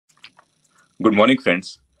Good morning,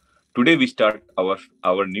 friends. Today we start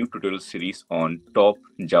our new tutorial series on top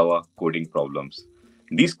Java coding problems.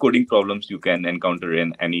 These coding problems you can encounter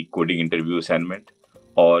in any coding interview assignment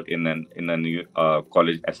or in a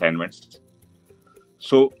college assignments.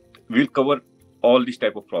 So we'll cover all these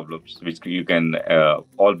type of problems which you can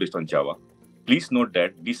all based on Java. Please note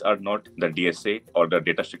that these are not the DSA or the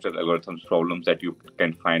data structure algorithms problems that you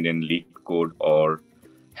can find in Leak Code or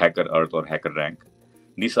Hacker Earth or Hacker Rank.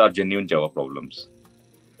 These are genuine Java problems.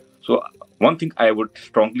 So one thing I would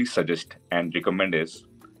strongly suggest and recommend is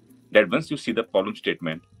that once you see the problem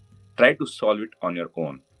statement, try to solve it on your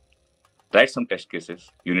own. Write some test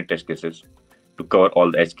cases, unit test cases, to cover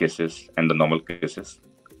all the edge cases and the normal cases.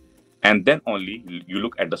 And then only you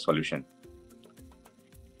look at the solution.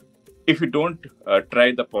 If you don't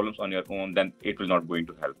try the problems on your own, then it will not going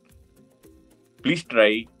to help. Please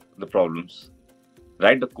try the problems,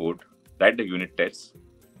 write the code, write the unit tests,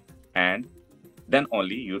 and then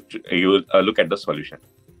only you will look at the solution.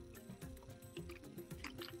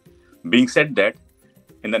 Being said that,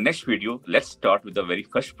 in the next video, let's start with the very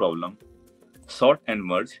first problem, sort and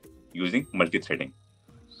merge using multi-threading.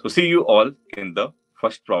 So see you all in the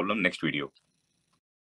first problem next video.